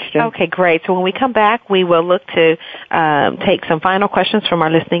question. Okay, great. So when we come back, we will look to take some final questions from our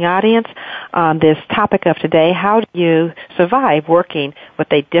listening audience on this topic of today: how do you survive working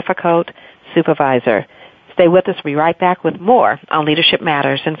with a difficult supervisor? Stay with us. We'll be right back with more on Leadership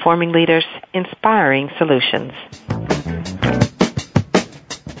Matters, informing leaders, inspiring solutions.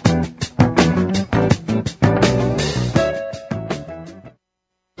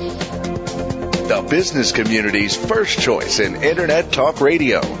 The business community's first choice in Internet Talk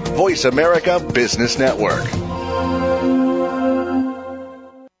Radio. Voice America Business Network.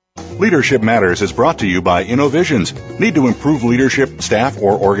 Leadership Matters is brought to you by Innovisions. Need to improve leadership, staff,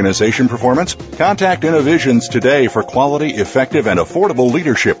 or organization performance? Contact Innovisions today for quality, effective, and affordable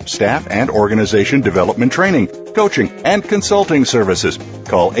leadership, staff, and organization development training, coaching, and consulting services.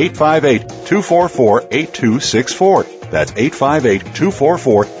 Call 858-244-8264. That's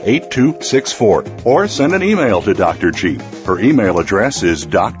 858-244-8264. Or send an email to Dr. G. Her email address is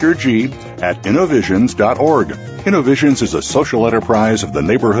drg@innovisions.org. Innovisions is a social enterprise of the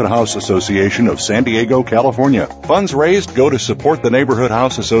Neighborhood House Association of San Diego, California. Funds raised go to support the Neighborhood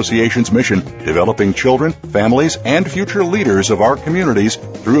House Association's mission, developing children, families, and future leaders of our communities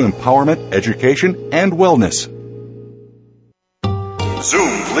through empowerment, education, and wellness.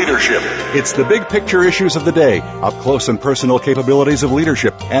 Zoomed Leadership. It's the big picture issues of the day, up close and personal capabilities of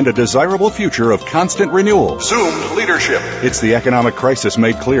leadership, and a desirable future of constant renewal. Zoomed Leadership. It's the economic crisis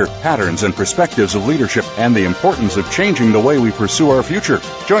made clear, patterns and perspectives of leadership, and the importance of changing the way we pursue our future.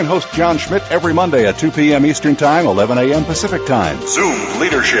 Join host John Schmidt every Monday at 2 p.m. Eastern Time, 11 a.m. Pacific Time. Zoomed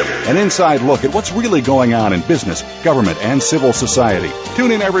Leadership. An inside look at what's really going on in business, government, and civil society. Tune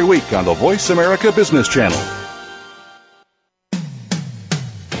in every week on the Voice America Business Channel.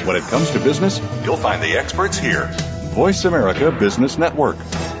 When it comes to business, you'll find the experts here. Voice America Business Network.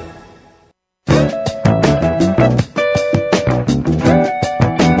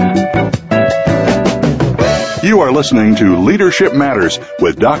 You are listening to Leadership Matters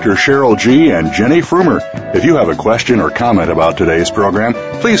with Dr. Cheryl G. and Jenny Frumer. If you have a question or comment about today's program,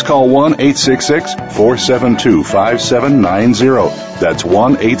 please call 1-866-472-5790. That's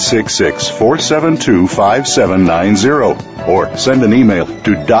 1-866-472-5790. Or send an email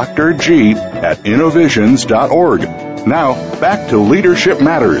to drg@innovisions.org. Now, back to Leadership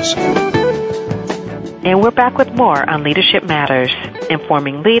Matters. And we're back with more on Leadership Matters,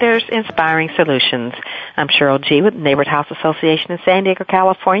 informing leaders, inspiring solutions. I'm Cheryl G. with Neighborhood House Association in San Diego,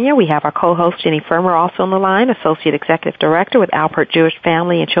 California. We have our co-host Jenny Frumer also on the line, Associate Executive Director with Alpert Jewish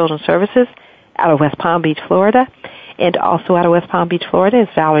Family and Children's Services out of West Palm Beach, Florida. And also out of West Palm Beach, Florida is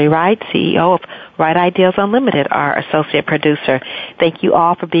Valerie Wright, CEO of Right Ideas Unlimited, our associate producer. Thank you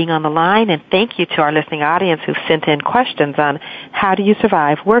all for being on the line, and thank you to our listening audience who sent in questions on how do you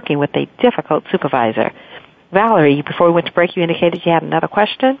survive working with a difficult supervisor. Valerie, before we went to break, you indicated you had another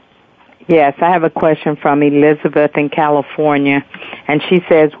question? Yes, I have a question from Elizabeth in California, and she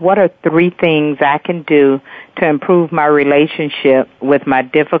says, what are 3 things I can do to improve my relationship with my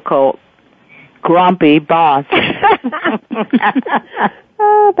difficult, grumpy boss?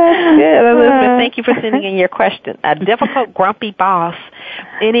 Oh, that's good. Elizabeth, thank you for sending in your question. A difficult, grumpy boss.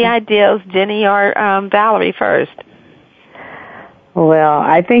 Any ideas, Jenny or Valerie first? Well,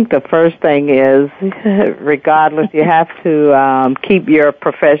 I think the first thing is, regardless, you have to keep your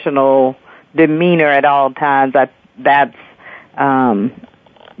professional demeanor at all times. That's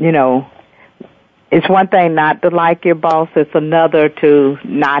it's one thing not to like your boss. It's another to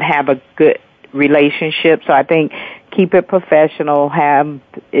not have a good relationship. So I think keep it professional,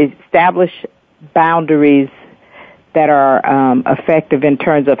 establish boundaries that are effective in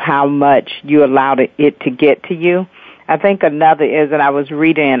terms of how much you allow it to get to you. I think another is, and I was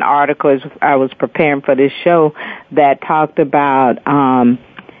reading an article as I was preparing for this show that talked about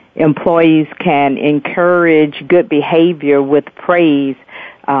employees can encourage good behavior with praise.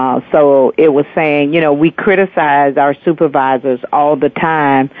 So it was saying, we criticize our supervisors all the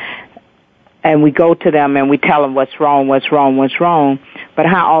time, and we go to them and we tell them what's wrong. But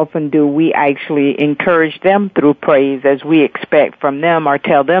how often do we actually encourage them through praise as we expect from them, or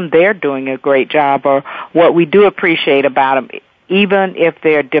tell them they're doing a great job, or what we do appreciate about them, even if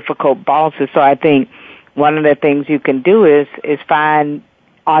they're difficult bosses? So I think one of the things you can do is find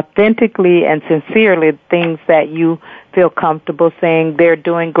authentically and sincerely things that you feel comfortable saying they're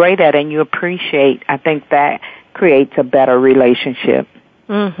doing great at and you appreciate. I think that creates a better relationship.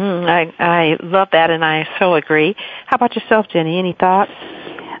 I love that, and I so agree. How about yourself, Jenny? Any thoughts?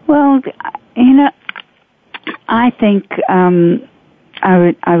 Well, I think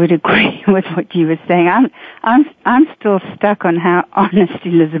I would agree with what you were saying. I'm still stuck on how honest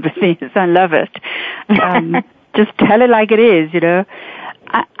Elizabeth is. I love it. Just tell it like it is.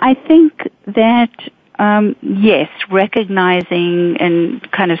 I think that yes, recognizing, and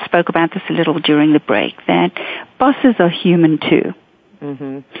kind of spoke about this a little during the break, that bosses are human too.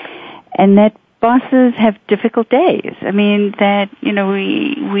 Mm-hmm. And that bosses have difficult days. I mean, that,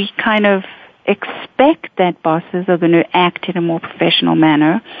 we kind of expect that bosses are going to act in a more professional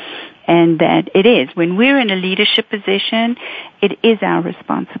manner, and that it is. When we're in a leadership position, it is our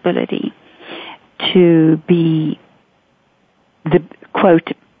responsibility to be the,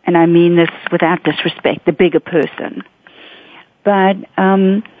 quote, and I mean this without disrespect, the bigger person. But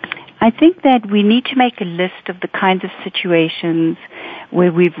I think that we need to make a list of the kinds of situations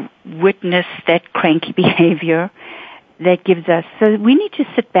where we've witnessed that cranky behavior that gives us. So we need to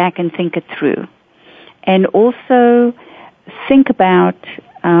sit back and think it through, and also think about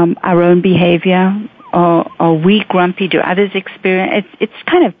our own behavior. are we grumpy? Do others experience? It's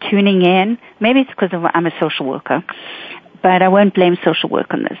kind of tuning in. Maybe it's because I'm a social worker, but I won't blame social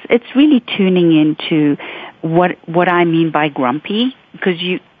work on this. It's really tuning into what I mean by grumpy, because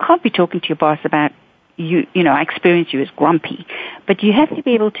you can't be talking to your boss about I experience you as grumpy, but you have to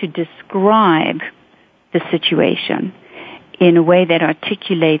be able to describe the situation in a way that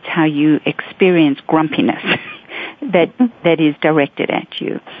articulates how you experience grumpiness that is directed at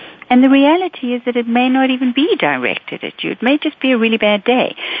you. And the reality is that it may not even be directed at you. It may just be a really bad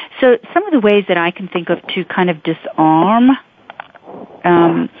day. So some of the ways that I can think of to kind of disarm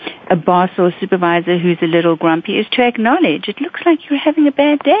a boss or a supervisor who's a little grumpy is to acknowledge it looks like you're having a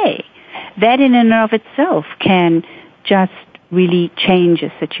bad day. That in and of itself can just really change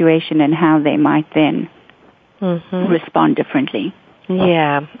a situation and how they might then respond differently.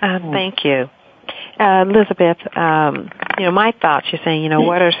 Yeah, thank you. Elizabeth, my thoughts, you're saying,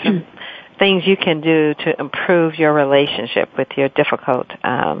 what are some things you can do to improve your relationship with your difficult,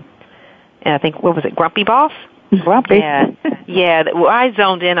 and I think, what was it, grumpy boss? Grumpy. Yeah. Well, I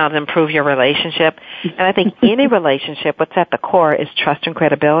zoned in on improve your relationship, and I think any relationship, what's at the core is trust and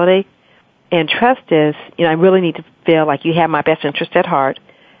credibility. And trust is, I really need to feel like you have my best interest at heart,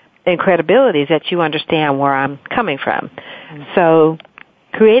 and credibility is that you understand where I'm coming from. So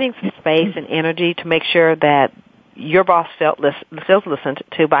creating some space and energy to make sure that your boss feels listened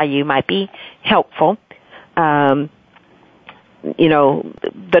to by you might be helpful. The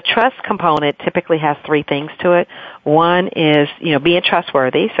trust component typically has three things to it. One is, being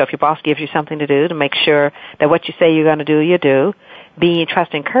trustworthy. So if your boss gives you something to do, to make sure that what you say you're going to do, you do. Being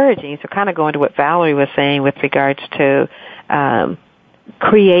trust encouraging. So kind of going to what Valerie was saying with regards to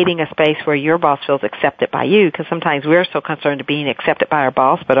creating a space where your boss feels accepted by you, because sometimes we're so concerned with being accepted by our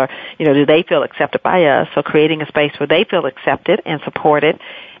boss, but do they feel accepted by us? So creating a space where they feel accepted and supported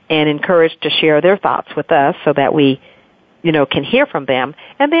and encouraged to share their thoughts with us so that we can hear from them.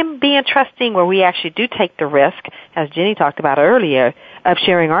 And then being trusting where we actually do take the risk, as Jenny talked about earlier, of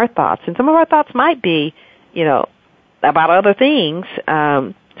sharing our thoughts. And some of our thoughts might be, about other things,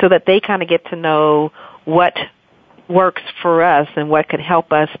 so that they kind of get to know what works for us and what could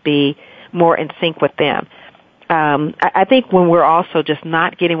help us be more in sync with them. I think when we're also just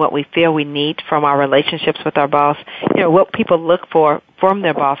not getting what we feel we need from our relationships with our boss, what people look for from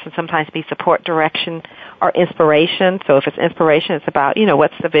their boss can sometimes be support, direction, or inspiration. So if it's inspiration, it's about,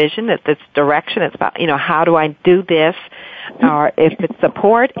 what's the vision? If it's direction, it's about, how do I do this? Or if it's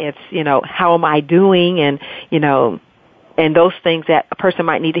support, it's, how am I doing? And, and those things that a person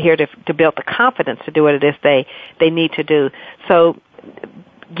might need to hear to build the confidence to do what it is they need to do. So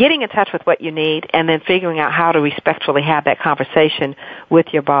getting in touch with what you need and then figuring out how to respectfully have that conversation with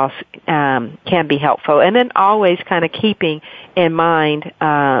your boss can be helpful. And then always kind of keeping in mind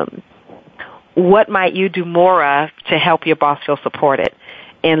what might you do more of to help your boss feel supported,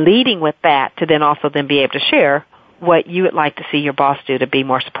 and leading with that to then also then be able to share what you would like to see your boss do to be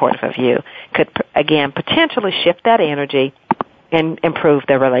more supportive of you. Could, again, potentially shift that energy and improve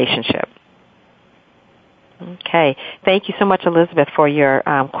their relationship. Okay. Thank you so much, Elizabeth, for your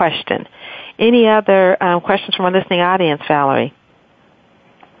question. Any other questions from our listening audience, Valerie?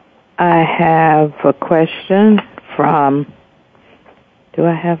 I have a question from, do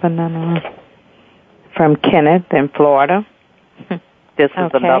I have another one? From Kenneth in Florida. This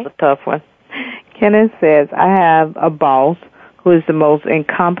is another tough one. Kenneth says, I have a boss who is the most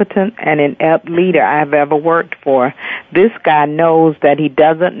incompetent and inept leader I have ever worked for. This guy knows that he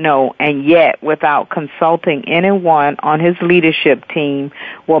doesn't know, and yet, without consulting anyone on his leadership team,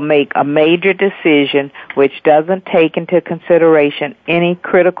 will make a major decision which doesn't take into consideration any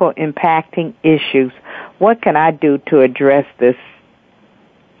critical impacting issues. What can I do to address this?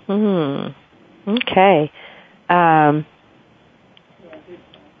 Okay.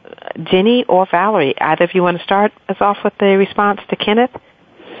 Jenny or Valerie, either of you want to start us off with the response to Kenneth?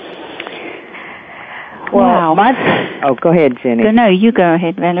 Well, go ahead, Jenny. No, you go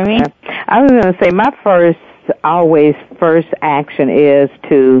ahead, Valerie. I was going to say my first action is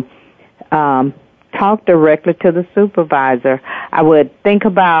to talk directly to the supervisor. I would think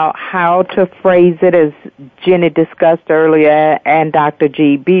about how to phrase it, as Jenny discussed earlier, and Dr.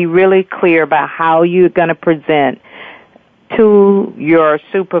 G. Be really clear about how you're going to present to your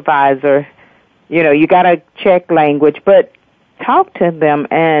supervisor. You got to check language, but talk to them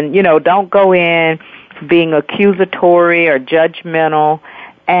and, don't go in being accusatory or judgmental,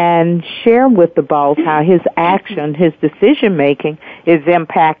 and share with the boss how his action, his decision-making is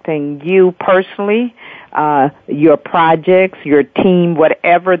impacting you personally, your projects, your team,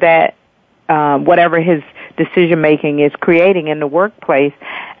 whatever his decision-making is creating in the workplace.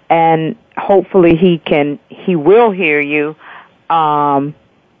 and hopefully he will hear you. And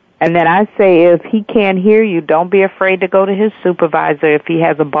then I say, if he can't hear you, don't be afraid to go to his supervisor if he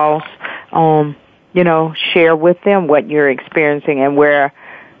has a boss. Share with them what you're experiencing and where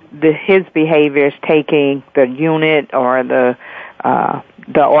his behavior is taking the unit or the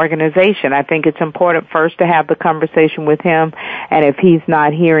organization. I think it's important first to have the conversation with him, and if he's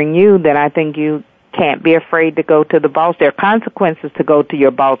not hearing you, then I think you can't be afraid to go to the boss. There are consequences to go to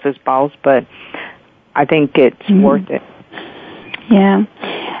your boss's boss, but I think it's worth it. Yeah.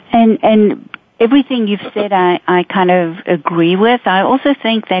 And everything you've said I kind of agree with. I also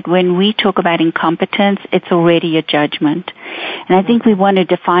think that when we talk about incompetence, it's already a judgment. And I think we want to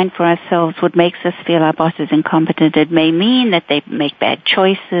define for ourselves what makes us feel our boss is incompetent. It may mean that they make bad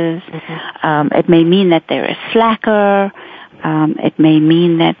choices. It may mean that they're a slacker. It may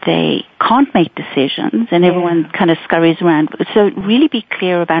mean that they can't make decisions and everyone kind of scurries around. So really be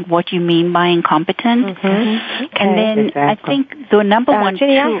clear about what you mean by incompetent. Okay. And then I think the number one...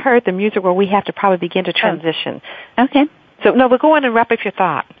 Jenny, I heard the music where we have to probably begin to transition. Okay. So, no, we'll go on and wrap up your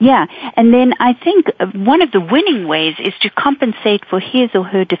thought. Yeah. And then I think one of the winning ways is to compensate for his or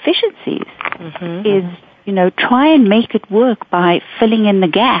her deficiencies. Is, try and make it work by filling in the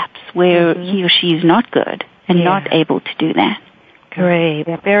gaps where he or she is not good and not able to do that. Great.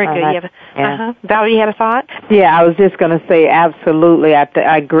 Very good. Valerie, you had a thought? Yeah, I was just going to say absolutely.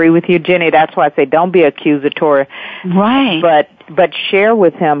 I agree with you, Jenny. That's why I say don't be accusatory. Right. But share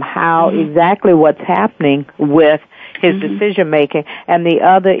with him how exactly what's happening with his decision making. And the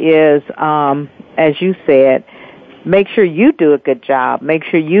other is, as you said, make sure you do a good job. Make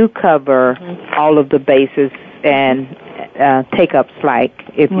sure you cover all of the bases and take up slack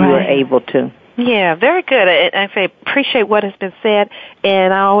if you are able to. Yeah, very good. I appreciate what has been said,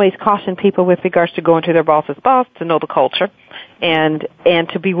 and I always caution people with regards to going to their boss's boss to know the culture and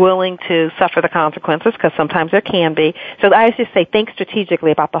to be willing to suffer the consequences, because sometimes there can be. So I just say think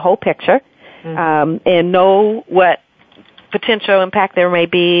strategically about the whole picture and know what potential impact there may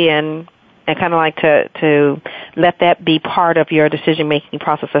be, and kind of like to let that be part of your decision-making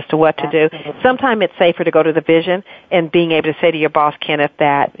process as to what to do. Sometimes it's safer to go to the vision and being able to say to your boss, Kenneth,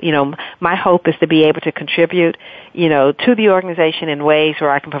 that, my hope is to be able to contribute, to the organization in ways where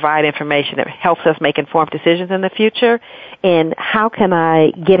I can provide information that helps us make informed decisions in the future, and how can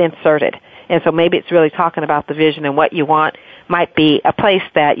I get inserted? And so maybe it's really talking about the vision and what you want might be a place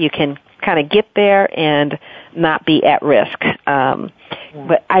that you can kind of get there and not be at risk.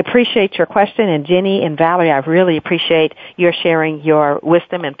 But I appreciate your question, and Jenny and Valerie, I really appreciate your sharing your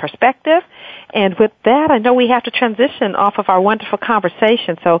wisdom and perspective. And with that, I know we have to transition off of our wonderful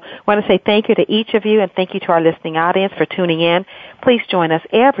conversation, so I want to say thank you to each of you, and thank you to our listening audience for tuning in. Please join us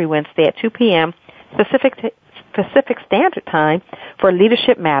every Wednesday at 2 p.m. Pacific Standard Time for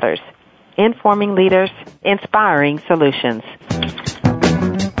Leadership Matters, informing leaders, inspiring solutions.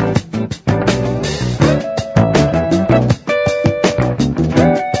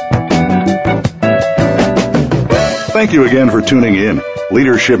 Thank you again for tuning in.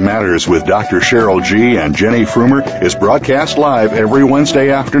 Leadership Matters with Dr. Cheryl G. and Jenny Frumer is broadcast live every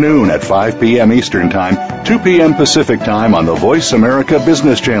Wednesday afternoon at 5 p.m. Eastern Time, 2 p.m. Pacific Time on the Voice America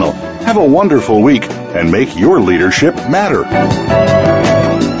Business Channel. Have a wonderful week and make your leadership matter.